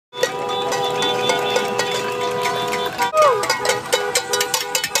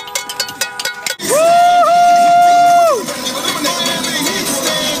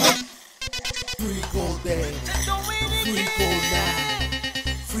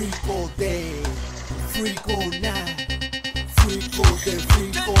freak all day, freak all night, freak all day,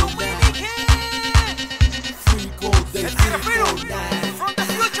 freak all night, freak all day, freak all night, from the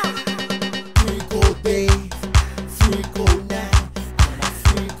future. freak all day, freak all night, I'm a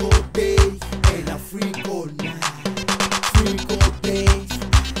freak all day and a freak all night, freak all day,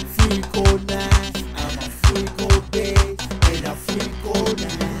 freak all night, I'm a freak all day and a freak all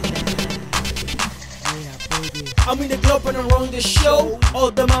night. Yeah, baby. I'm in the club and I'm running the show. All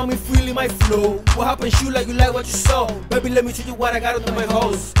the mommy feeling my flow. What happened? You like what you saw. Baby, let me show you what I got under my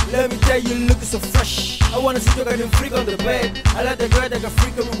hose. Let me tell you, looking so fresh. I wanna see you getting freak on the bed. I like the girl that can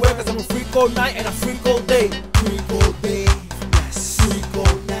freak everywhere, cause I'm a freak all night and a freak all day. Freak all day, yes, freak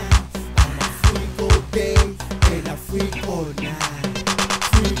all night, I'm a freak all day and a freak all night.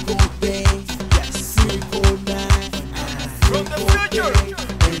 Freak all day, yes, freak all night, I'm a From freak the all future.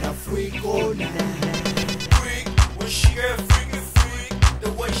 day and a freak all night. Freak when she get freaky freak. The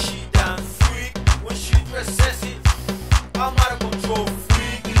way she dance freak. When she dress sexy, I'm out of control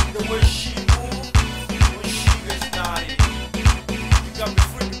freak. The way she move when she gets naughty. You got me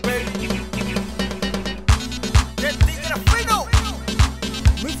freaky baby. That Tigre Fino,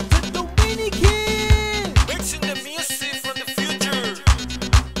 Mr. Dominican, mixing the music from the future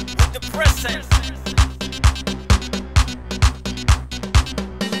with the present.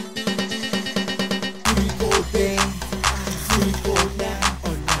 Freak all day, freak all night,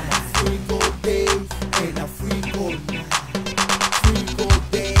 freak all day and a freak all night. Freak all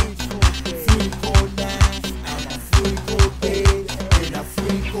day, freak all night, I'm a freak all day and a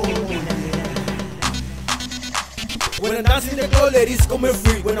freak all night. When I'm dancing the club, ladies coming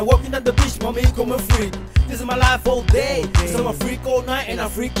free. When I'm walking on the beach, mommy coming free. This is my life all day. Cause I'm a freak all night and a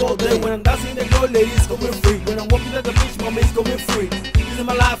freak all day. When I'm dancing the club, ladies coming free. When I'm walking on the beach, mommy's coming free. This is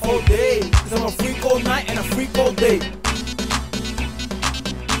my life all day. Cause I'm a freak all night and a freak all day.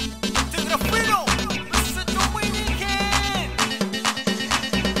 Tigre Fino, Mr. Dominican.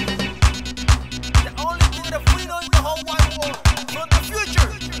 The only Tigre Fino in the whole wide world. From the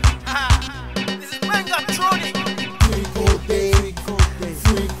future. This is Megatronic. Freak all day,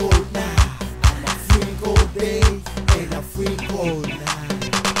 freak all night, I'm a freak all day and a freak all night.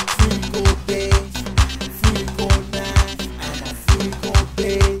 Freak all day, freak all night, I'm a freak all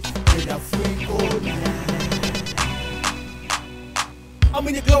day and a freak all night. I'm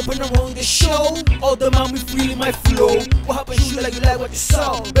in the club and I'm on the show. All the mommy feeling my flow. What happened? You like what you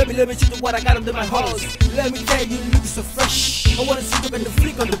saw. Baby, let me show you what I got under my hose. Let me tell you, looking so fresh. I wanna see you getting the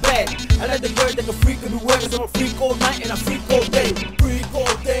freak on the bed. I like the girl that can freak everywhere, cause I'm a freak all night and a freak all day. Freak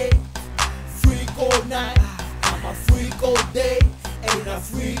all day, freak all night, I'm a freak all day and a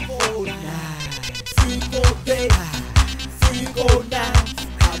freak all night. Freak all day, freak all night,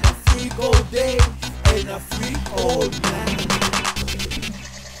 I'm a freak all day and a freak all night.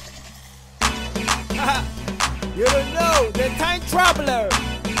 You don't know, the time traveler,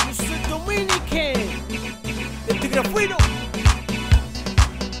 Mr. Dominican, the Tigre Fino,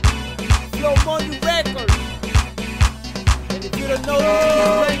 Flow Money Records. And if you don't know